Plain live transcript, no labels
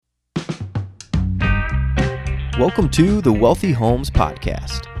Welcome to the Wealthy Homes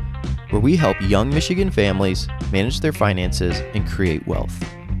Podcast, where we help young Michigan families manage their finances and create wealth.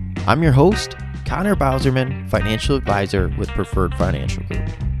 I'm your host, Connor Bauserman, financial advisor with Preferred Financial Group.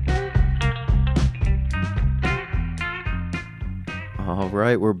 All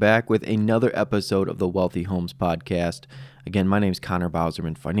right, we're back with another episode of the Wealthy Homes Podcast. Again, my name is Connor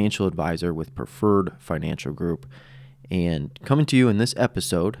Bauserman, financial advisor with Preferred Financial Group. And coming to you in this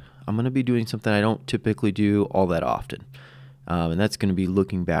episode, I'm going to be doing something I don't typically do all that often. And that's going to be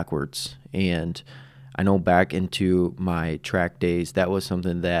looking backwards. And I know back into my track days, that was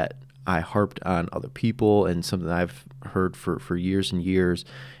something that I harped on other people and something I've heard for years and years,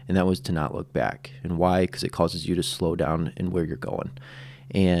 and that was to not look back. And why? Because it causes you to slow down in where you're going.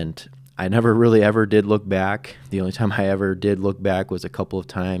 And I never really ever did look back. The only time I ever did look back was a couple of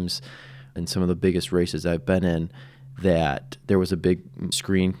times in some of the biggest races I've been in that there was a big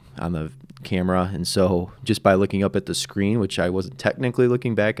screen on the camera. And so just by looking up at the screen, which I wasn't technically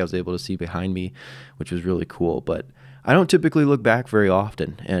looking back, I was able to see behind me, which was really cool. But I don't typically look back very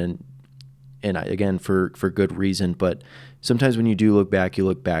often. And again, for good reason. But sometimes when you do look back, you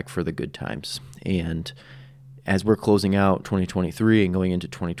look back for the good times. And as we're closing out 2023 and going into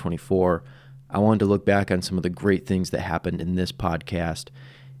 2024, I wanted to look back on some of the great things that happened in this podcast.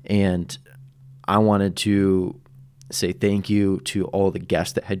 And I wanted to say thank you to all the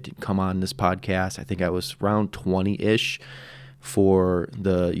guests that had come on this podcast. I think I was around 20-ish for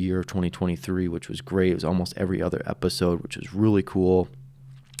the year of 2023, which was great. It was almost every other episode, which was really cool.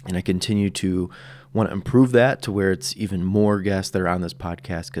 And I continue to want to improve that to where it's even more guests that are on this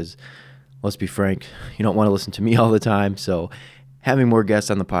podcast because, let's be frank, you don't want to listen to me all the time. So having more guests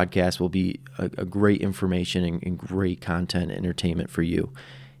on the podcast will be a great information and great content and entertainment for you.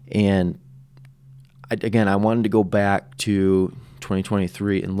 And again, I wanted to go back to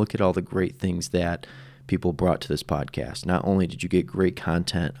 2023 and look at all the great things that people brought to this podcast. Not only did you get great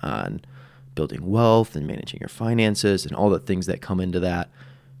content on building wealth and managing your finances and all the things that come into that,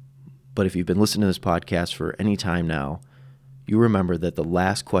 but if you've been listening to this podcast for any time now, you remember that the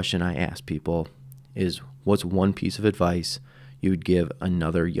last question I ask people is, what's one piece of advice you would give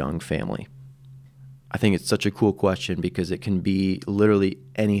another young family? I think it's such a cool question because it can be literally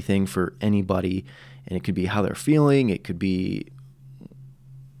anything for anybody, and it could be how they're feeling. It could be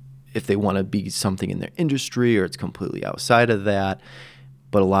if they want to be something in their industry or it's completely outside of that.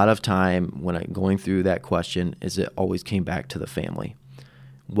 But a lot of time when I'm going through that question is it always came back to the family.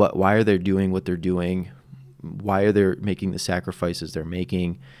 Why are they doing what they're doing? Why are they making the sacrifices they're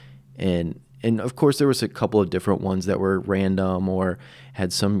making? And of course, there was a couple of different ones that were random or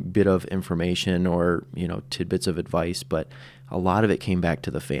had some bit of information or, tidbits of advice, but a lot of it came back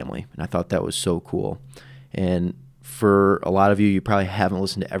to the family. And I thought that was so cool. And for a lot of you, you probably haven't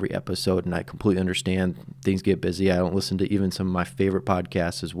listened to every episode, and I completely understand things get busy. I don't listen to even some of my favorite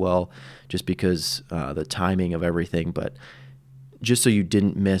podcasts as well, just because the timing of everything. But just so you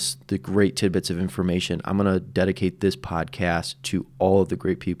didn't miss the great tidbits of information, I'm going to dedicate this podcast to all of the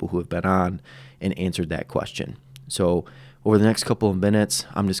great people who have been on and answered that question. So over the next couple of minutes,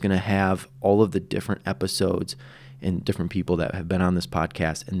 I'm just going to have all of the different episodes and different people that have been on this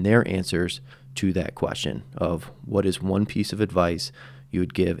podcast and their answers to that question of what is one piece of advice you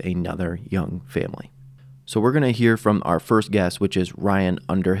would give another young family. So we're going to hear from our first guest, which is Ryan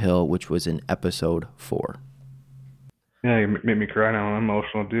Underhill, which was in episode 4. Yeah, you made me cry now. I'm an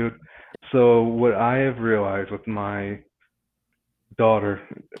emotional dude. So what I have realized with my daughter,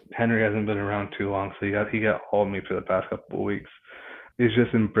 Henry hasn't been around too long, so he got all of me for the past couple of weeks, is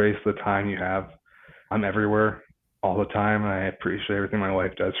just embrace the time you have. I'm everywhere all the time, and I appreciate everything my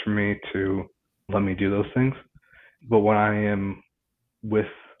wife does for me to let me do those things. But when I am with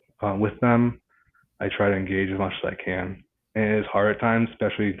them, I try to engage as much as I can. And it is hard at times,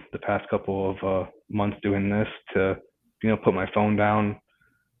 especially the past couple of months doing this, to put my phone down,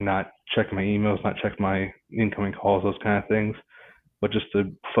 not check my emails, not check my incoming calls, those kind of things, but just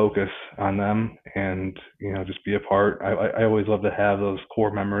to focus on them and, just be a part. I always love to have those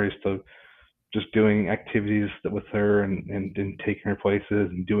core memories to just doing activities with her and taking her places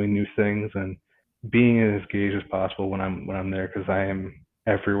and doing new things and being as engaged as possible when I'm there, because I am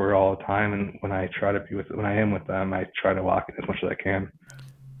everywhere all the time. And when I am with them, I try to lock in as much as I can.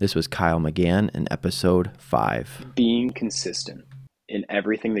 This was Kyle McGann in episode 5. Being consistent in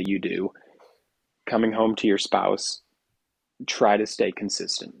everything that you do, coming home to your spouse, try to stay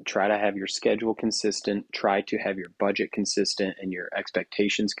consistent. Try to have your schedule consistent. Try to have your budget consistent and your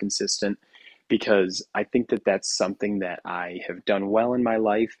expectations consistent, because I think that that's something that I have done well in my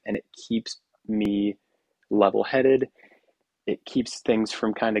life, and it keeps me level-headed. It keeps things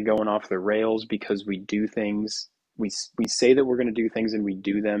from kind of going off the rails because we do things, we say that we're going to do things and we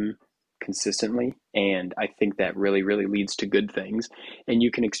do them consistently. And I think that really, really leads to good things. And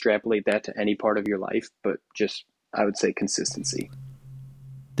you can extrapolate that to any part of your life, but just, I would say, consistency.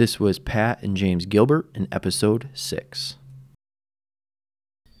 This was Pat and James Gilbert in episode 6.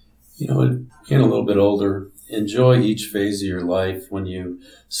 Getting a little bit older, enjoy each phase of your life. When you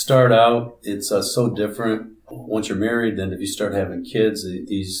start out, it's so different. Once you're married, then if you start having kids,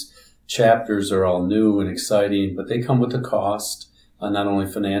 these chapters are all new and exciting, but they come with a cost, not only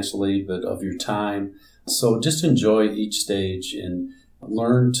financially, but of your time. So just enjoy each stage and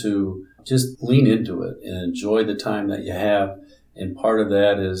learn to just lean into it and enjoy the time that you have. And part of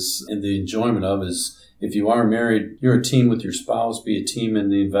that is, and the enjoyment of is, if you are married, you're a team with your spouse, be a team in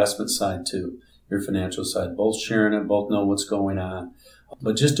the investment side too, your financial side, both sharing it, both know what's going on.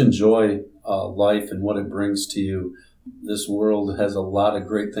 But just enjoy life and what it brings to you. This world has a lot of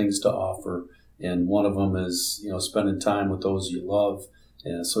great things to offer, and one of them is, spending time with those you love.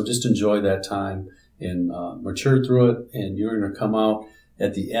 And so just enjoy that time and mature through it, and you're going to come out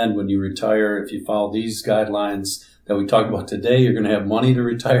at the end when you retire. If you follow these guidelines that we talked about today, you're going to have money to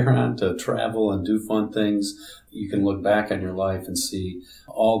retire on, to travel and do fun things. You can look back on your life and see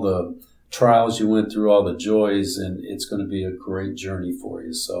all the trials you went through, all the joys, and it's going to be a great journey for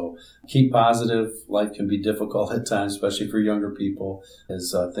you. So keep positive. Life can be difficult at times, especially for younger people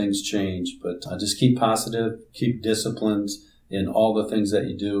as things change, but just keep positive, keep disciplined in all the things that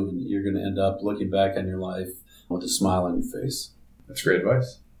you do, and you're going to end up looking back on your life with a smile on your face. That's great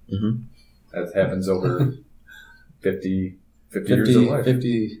advice. Mm-hmm. That happens over 50 years of life.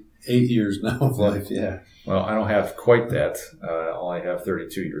 58 years now of life, yeah. Well, I don't have quite that. I only have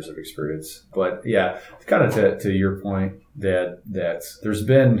 32 years of experience. But yeah, kind of to your point, that there's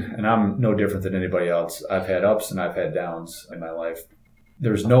been, and I'm no different than anybody else, I've had ups and I've had downs in my life.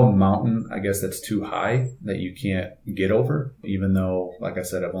 There's no mountain, I guess, that's too high that you can't get over. Even though, like I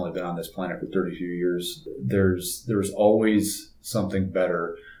said, I've only been on this planet for 32 years, there's always something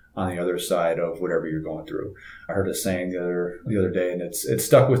better on the other side of whatever you're going through. I heard a saying the other day, and it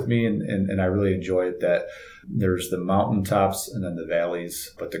stuck with me, and I really enjoy it, that there's the mountaintops and then the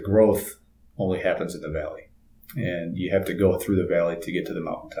valleys, but the growth only happens in the valley. And you have to go through the valley to get to the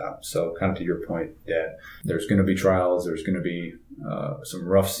mountaintop. So kind of to your point, that there's going to be trials, there's going to be some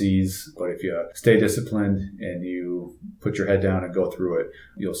rough seas, but if you stay disciplined and you put your head down and go through it,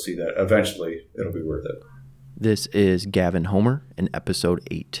 you'll see that eventually it'll be worth it. This is Gavin Homer in episode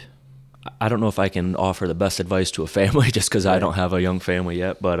 8. I don't know if I can offer the best advice to a family just because I don't have a young family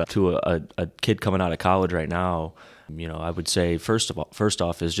yet, but to a kid coming out of college right now, I would say first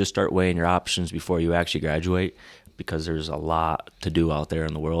off is just start weighing your options before you actually graduate, because there's a lot to do out there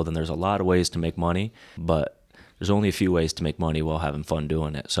in the world, and there's a lot of ways to make money, but there's only a few ways to make money while having fun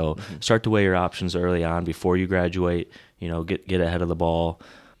doing it. So start to weigh your options early on before you graduate. Get ahead of the ball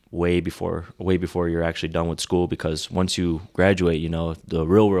way before you're actually done with school, because once you graduate, the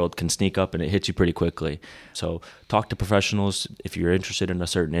real world can sneak up and it hits you pretty quickly. So talk to professionals. If you're interested in a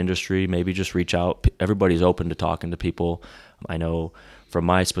certain industry, maybe just reach out. Everybody's open to talking to people. I know from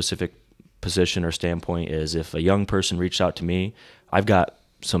my specific position or standpoint is, if a young person reached out to me, I've got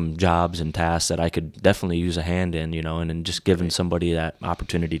some jobs and tasks that I could definitely use a hand in, and just giving somebody that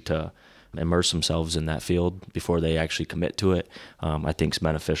opportunity to immerse themselves in that field before they actually commit to it, I think is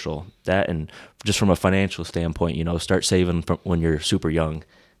beneficial. That, and just from a financial standpoint, start saving from when you're super young.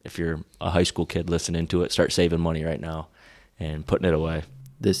 If you're a high school kid listening to it, start saving money right now and putting it away.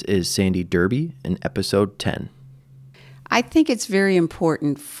 This is Sandy Derby in episode 10. I think it's very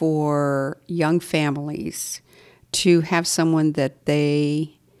important for young families to have someone that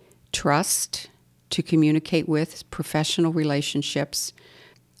they trust, to communicate with, professional relationships.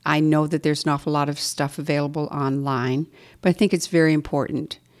 I know that there's an awful lot of stuff available online, but I think it's very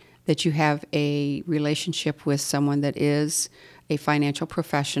important that you have a relationship with someone that is a financial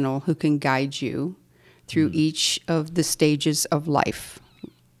professional who can guide you through each of the stages of life.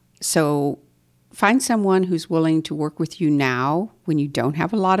 So find someone who's willing to work with you now when you don't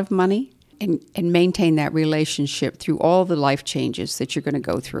have a lot of money, and maintain that relationship through all the life changes that you're going to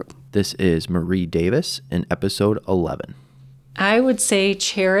go through. This is Marie Davis in episode 11. I would say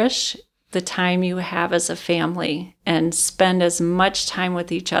cherish the time you have as a family and spend as much time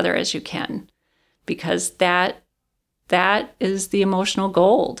with each other as you can, because that is the emotional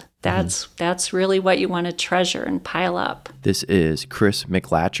gold. That's really what you want to treasure and pile up. This is Chris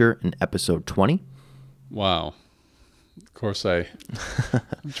Micklatcher in episode 20. Wow. Of course, I'm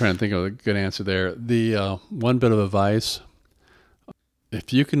trying to think of a good answer there. The one bit of advice,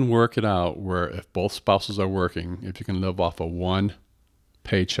 if you can work it out where if both spouses are working, if you can live off of one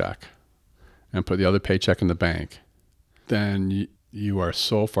paycheck and put the other paycheck in the bank, then you are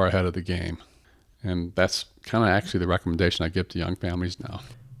so far ahead of the game. And that's kind of actually the recommendation I give to young families now.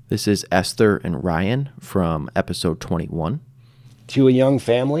 This is Esther and Ryan from episode 21. To a young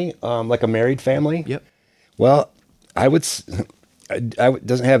family, like a married family? Yep. Well, it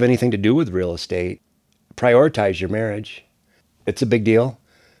doesn't have anything to do with real estate. Prioritize your marriage. It's a big deal,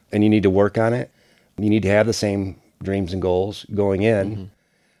 and you need to work on it. You need to have the same dreams and goals going in,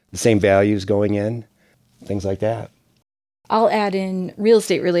 the same values going in, things like that. I'll add in real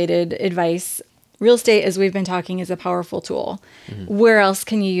estate related advice. Real estate, as we've been talking, is a powerful tool. Where else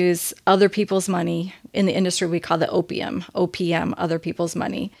can you use other people's money? In the industry, we call that OPM, other people's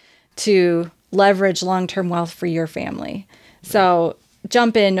money, to leverage long-term wealth for your family. So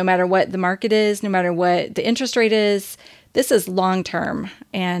jump in no matter what the market is, no matter what the interest rate is. This is long-term,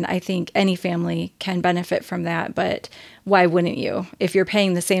 and I think any family can benefit from that, but why wouldn't you? If you're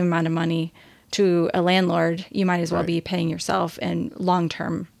paying the same amount of money to a landlord, you might as well be paying yourself in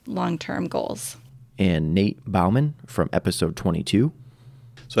long-term goals. And Nate Bauman from episode 22.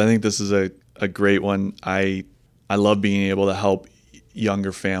 So I think this is a great one. I love being able to help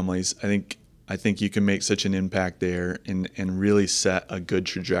younger families. I think you can make such an impact there and really set a good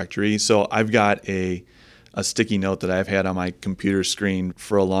trajectory. So I've got a sticky note that I've had on my computer screen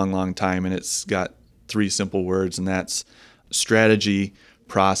for a long, long time, and it's got 3 simple words, and that's strategy,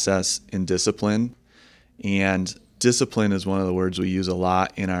 process, and discipline. And discipline is one of the words we use a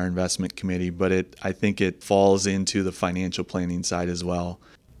lot in our investment committee, but I think it falls into the financial planning side as well.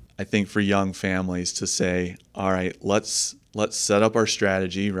 I think for young families to say, all right, let's set up our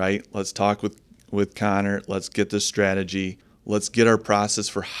strategy, right? Let's talk with Connor. Let's get this strategy. Let's get our process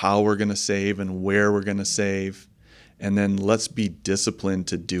for how we're going to save and where we're going to save. And then let's be disciplined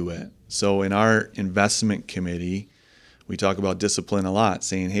to do it. So in our investment committee, we talk about discipline a lot,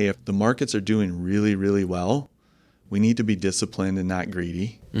 saying, hey, if the markets are doing really, really well, we need to be disciplined and not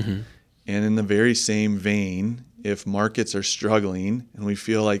greedy. And in the very same vein, if markets are struggling and we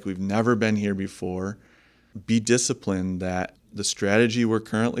feel like we've never been here before, be disciplined that the strategy we're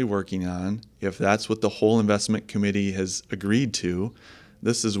currently working on, if that's what the whole investment committee has agreed to,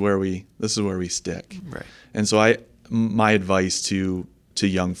 this is where we stick. Right. And so my advice to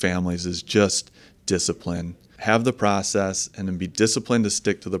young families is just discipline. Have the process and then be disciplined to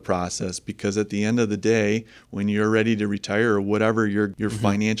stick to the process, because at the end of the day, when you're ready to retire or whatever your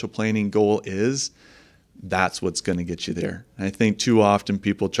financial planning goal is, that's what's going to get you there. And I think too often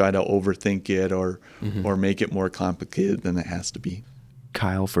people try to overthink it or make it more complicated than it has to be.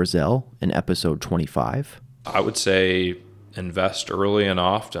 Kyle Frizzell in episode 25. I would say invest early and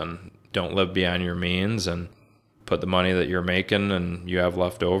often. Don't live beyond your means, and put the money that you're making and you have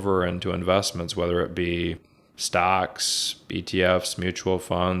left over into investments, whether it be stocks, ETFs, mutual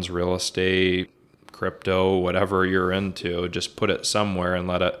funds, real estate, crypto, whatever you're into. Just put it somewhere and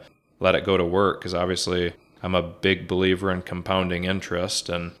let it go to work, because obviously I'm a big believer in compounding interest,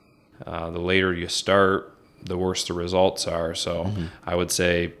 and the later you start, the worse the results are. So I would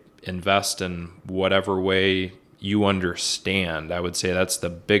say invest in whatever way you understand. I would say that's the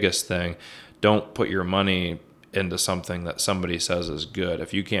biggest thing. Don't put your money into something that somebody says is good.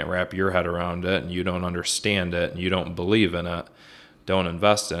 If you can't wrap your head around it and you don't understand it and you don't believe in it, don't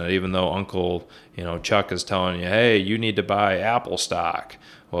invest in it. Even though Uncle, Chuck is telling you, hey, you need to buy Apple stock.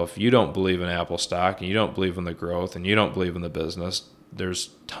 Well, if you don't believe in Apple stock and you don't believe in the growth and you don't believe in the business, there's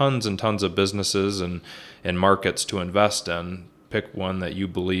tons and tons of businesses and markets to invest in. Pick one that you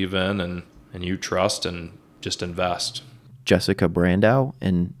believe in and you trust, and just invest. Jessica Brandow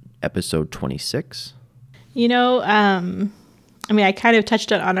in episode 26. I kind of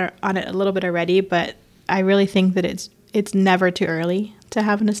touched on it a little bit already, but I really think that it's never too early to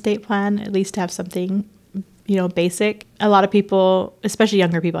have an estate plan, at least to have something, basic. A lot of people, especially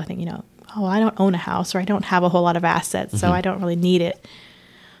younger people, I think, I don't own a house, or I don't have a whole lot of assets, so I don't really need it.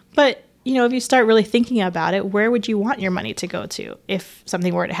 But, if you start really thinking about it, where would you want your money to go to if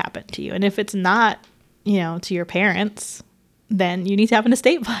something were to happen to you? And if it's not, to your parents, then you need to have an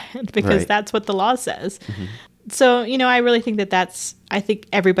estate plan, because that's what the law says. So, I really think I think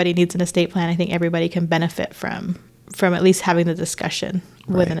everybody needs an estate plan. I think everybody can benefit from at least having the discussion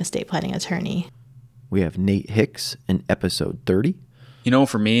with an estate planning attorney. We have Nate Hicks in episode 30.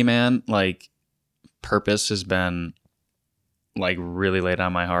 For me, man, purpose has been really laid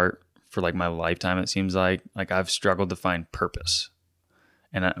on my heart for my lifetime. It seems like I've struggled to find purpose.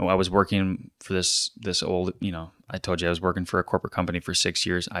 And I was working for this old, I told you I was working for a corporate company for 6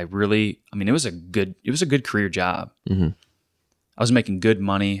 years. It was a good career job. I I was making good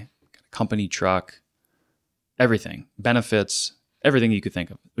money, company truck, everything, benefits, everything you could think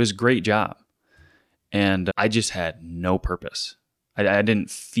of. It was a great job. And I just had no purpose. I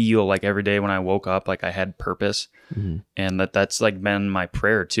didn't feel like every day when I woke up, like I had purpose. Mm-hmm. And that's like been my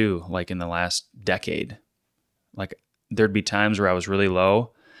prayer too, like in the last decade. Like there'd be times where I was really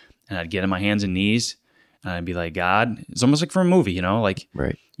low and I'd get on my hands and knees and I'd be like, God, it's almost like from a movie, you know, like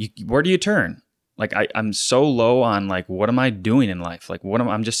right. Where do you turn? Like I'm so low on like, what am I doing in life? Like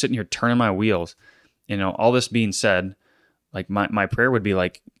I'm just sitting here turning my wheels. You know, all this being said, like my prayer would be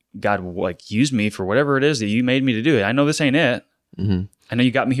like, God, like use me for whatever it is that you made me to do. I know this ain't it. Mm-hmm. I know you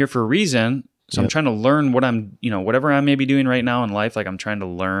got me here for a reason. So I'm trying to learn what I'm, you know, whatever I may be doing right now in life. Like I'm trying to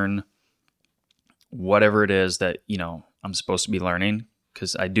learn whatever it is that, you know, I'm supposed to be learning,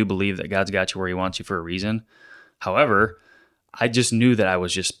 because I do believe that God's got you where he wants you for a reason. However, I just knew that I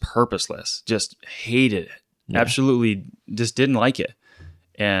was just purposeless, just hated it. Yeah. Absolutely just didn't like it.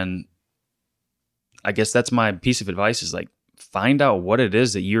 And I guess that's my piece of advice is like, find out what it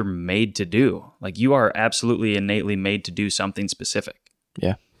is that you're made to do. Like you are absolutely innately made to do something specific.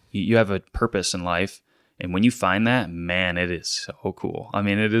 Yeah. You have a purpose in life. And when you find that, man, it is so cool. I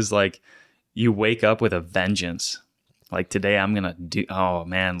mean, it is like you wake up with a vengeance. Like today I'm going to do, oh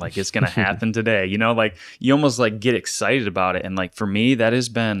man, like it's going to happen today. You know, like you almost like get excited about it. And like for me, that has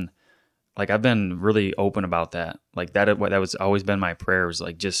been like, I've been really open about that. Like that was always been my prayer, was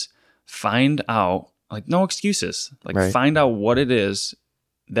like, just find out, like no excuses, like right. Find out what it is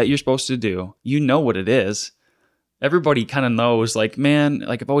that you're supposed to do. You know what it is. Everybody kind of knows, like, man,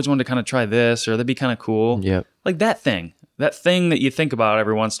 like I've always wanted to kind of try this, or that'd be kind of cool. Yeah. Like that thing that you think about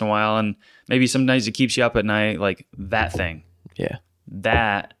every once in a while, and maybe sometimes it keeps you up at night, like that thing. Yeah.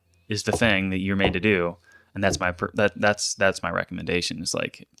 That is the thing that you're made to do. And that's my recommendation. It's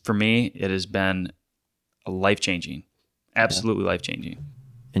like, for me, it has been life-changing, absolutely life-changing.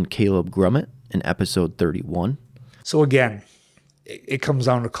 And Caleb Grummet in episode 31. So again, it comes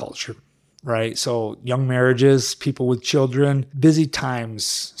down to culture, right? So young marriages, people with children, busy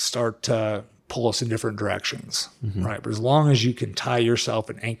times start to pull us in different directions, mm-hmm. right? But as long as you can tie yourself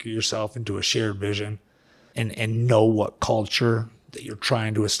and anchor yourself into a shared vision and know what culture that you're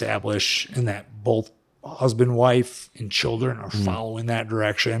trying to establish, and that both husband, wife, and children are following that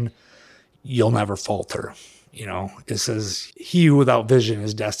direction, you'll never falter. You know, it says he without vision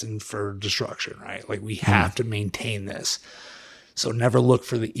is destined for destruction, right? Like we have to maintain this. So never look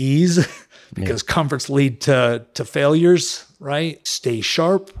for the ease because comforts lead to failures, right? Stay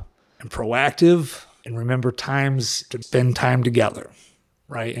sharp and proactive, and remember times to spend time together,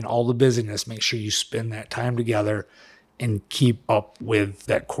 right? And all the busyness, make sure you spend that time together and keep up with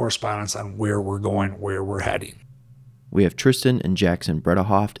that correspondence on where we're going, where we're heading. We have Tristan and Jackson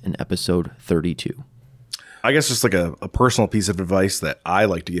Bredehoft in episode 32. I guess just like a personal piece of advice that I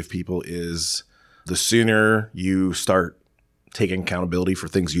like to give people is the sooner you start taking accountability for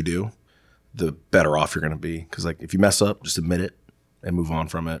things you do, the better off you're going to be. Because like if you mess up, just admit it and move on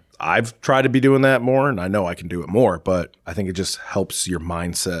from it. I've tried to be doing that more, and I know I can do it more, but I think it just helps your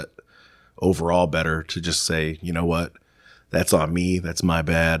mindset overall better to just say, you know what, that's on me, that's my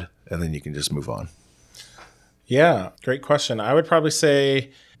bad, and then you can just move on. Yeah, great question. I would probably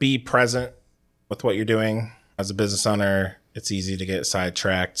say be present with what you're doing. As a business owner, it's easy to get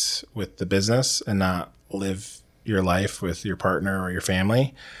sidetracked with the business and not live your life with your partner or your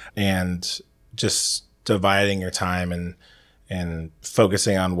family, and just dividing your time and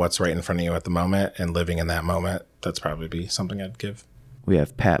focusing on what's right in front of you at the moment and living in that moment. That's probably be something I'd give. We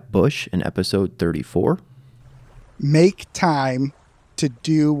have Pat Bush in episode 34. Make time to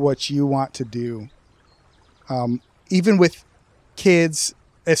do what you want to do. Even with kids,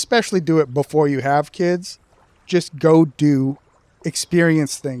 especially do it before you have kids. Just go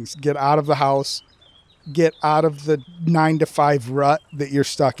experience things. Get out of the house. Get out of the 9-to-5 rut that you're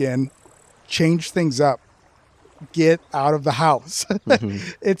stuck in. Change things up. Get out of the house.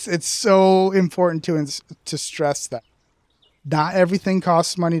 Mm-hmm. It's so important to stress that. Not everything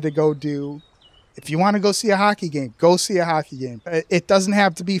costs money to go do. If you want to go see a hockey game, go see a hockey game. It doesn't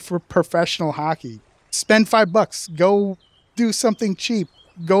have to be for professional hockey. Spend $5. Go do something cheap.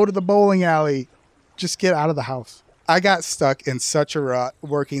 Go to the bowling alley. Just get out of the house. I got stuck in such a rut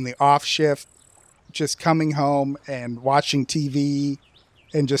working the off shift, just coming home and watching TV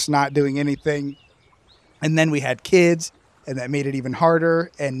and just not doing anything. And then we had kids, and that made it even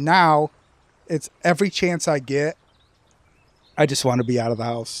harder. And now it's every chance I get, I just want to be out of the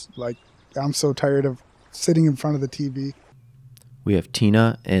house. Like, I'm so tired of sitting in front of the TV. We have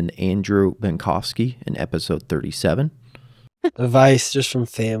Tina and Andrew Benkovsky in episode 37. Advice just from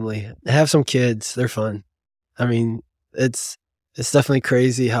family. Have some kids. They're fun. I mean, it's it's definitely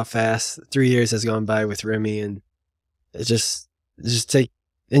crazy how fast 3 years has gone by with Remy, and it's just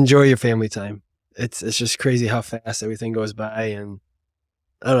enjoy your family time. It's just crazy how fast everything goes by, and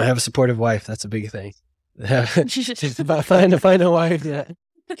I don't know, have a supportive wife. That's a big thing. It's about find a wife that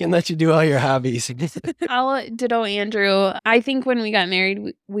can let you do all your hobbies. I'll ditto Andrew. I think when we got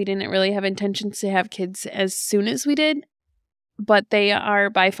married, we didn't really have intentions to have kids as soon as we did, but they are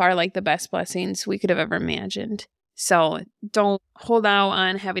by far like the best blessings we could have ever imagined. So don't hold out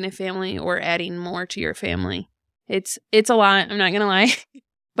on having a family or adding more to your family. It's a lot, I'm not going to lie,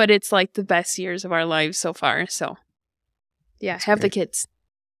 but it's like the best years of our lives so far. So yeah, That's have great. the kids.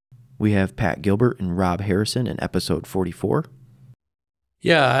 We have Pat Gilbert and Rob Harrison in episode 44.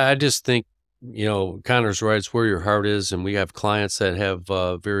 Yeah, I just think, Connor's right. It's where your heart is. And we have clients that have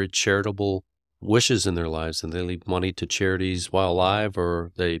very charitable wishes in their lives, and they leave money to charities while alive,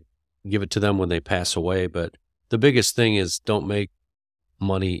 or they give it to them when they pass away. But the biggest thing is, don't make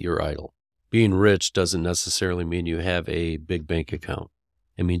money your idol. Being rich doesn't necessarily mean you have a big bank account.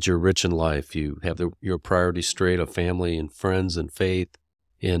 It means you're rich in life. You have your priorities straight of family and friends and faith,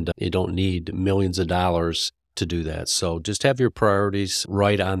 and you don't need millions of dollars to do that. So just have your priorities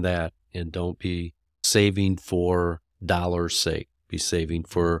right on that, and don't be saving for dollars' sake. Be saving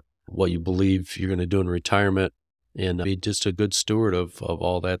for what you believe you're going to do in retirement, and be just a good steward of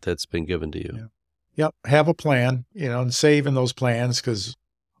all that's been given to you. Yeah. Yep. Have a plan, and save in those plans, because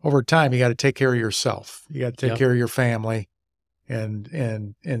over time you got to take care of yourself. You got to take care of your family, and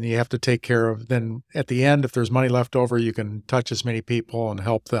you have to take care of, then at the end, if there's money left over, you can touch as many people and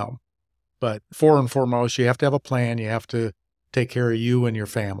help them. But for and foremost, you have to have a plan. You have to take care of you and your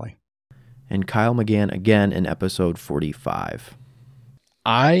family. And Kyle McGann again in episode 45.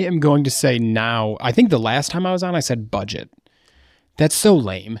 I am going to say now, I think the last time I was on, I said budget. That's so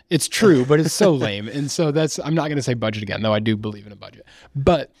lame. It's true, but it's so lame. And so I'm not going to say budget again, though I do believe in a budget.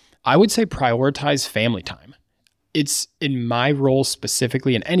 But I would say prioritize family time. It's in my role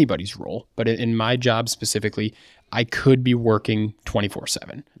specifically, in anybody's role, but in my job specifically, I could be working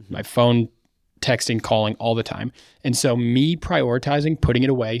 24/7. My phone, texting, calling all the time. And so me prioritizing, putting it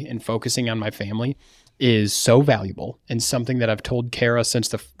away, and focusing on my family is so valuable, and something that I've told Kara since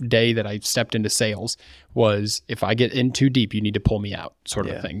the day that I stepped into sales was, if I get in too deep, you need to pull me out, sort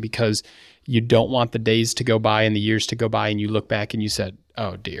of a thing, because you don't want the days to go by and the years to go by and you look back and you said,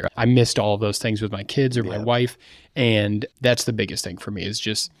 oh dear, I missed all of those things with my kids or my wife. And that's the biggest thing for me, is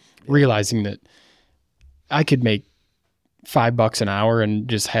just realizing that I could make $5 an hour and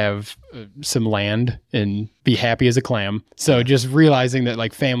just have some land and be happy as a clam. So just realizing that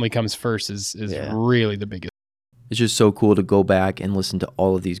like family comes first is really the biggest. It's just so cool to go back and listen to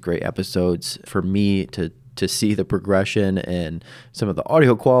all of these great episodes. For me to see the progression and some of the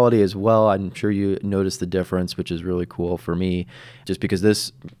audio quality as well. I'm sure you noticed the difference, which is really cool for me, just because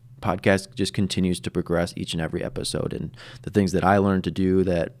this podcast just continues to progress each and every episode, and the things that I learned to do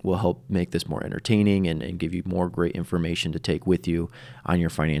that will help make this more entertaining and give you more great information to take with you on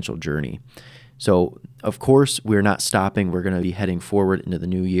your financial journey. So, of course, we're not stopping. We're going to be heading forward into the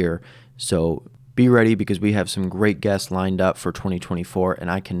new year. So be ready, because we have some great guests lined up for 2024, and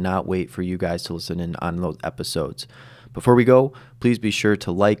I cannot wait for you guys to listen in on those episodes. Before we go, please be sure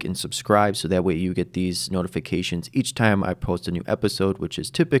to like and subscribe so that way you get these notifications each time I post a new episode, which is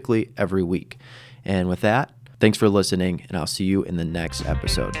typically every week. And with that, thanks for listening, and I'll see you in the next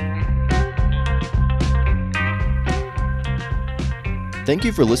episode. Thank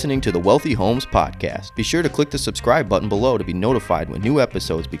you for listening to the Wealthy Homes Podcast. Be sure to click the subscribe button below to be notified when new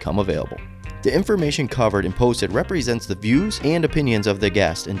episodes become available. The information covered and posted represents the views and opinions of the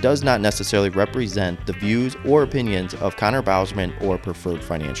guest and does not necessarily represent the views or opinions of Connor Bauserman or Preferred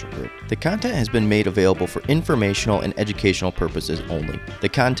Financial Group. The content has been made available for informational and educational purposes only. The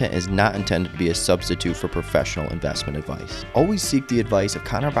content is not intended to be a substitute for professional investment advice. Always seek the advice of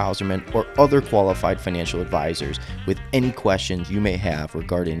Connor Bauserman or other qualified financial advisors with any questions you may have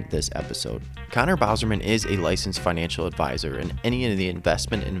regarding this episode. Connor Bauserman is a licensed financial advisor, and any of the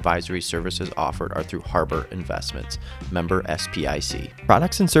investment and advisory services offered are through Harbour Investments, member SIPC.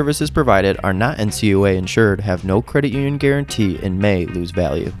 Products and services provided are not NCUA insured, have no credit union guarantee, and may lose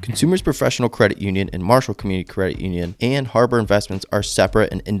value. Consumers Professional Credit Union and Marshall Community Credit Union and Harbour Investments are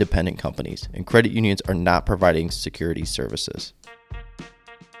separate and independent companies, and credit unions are not providing securities services.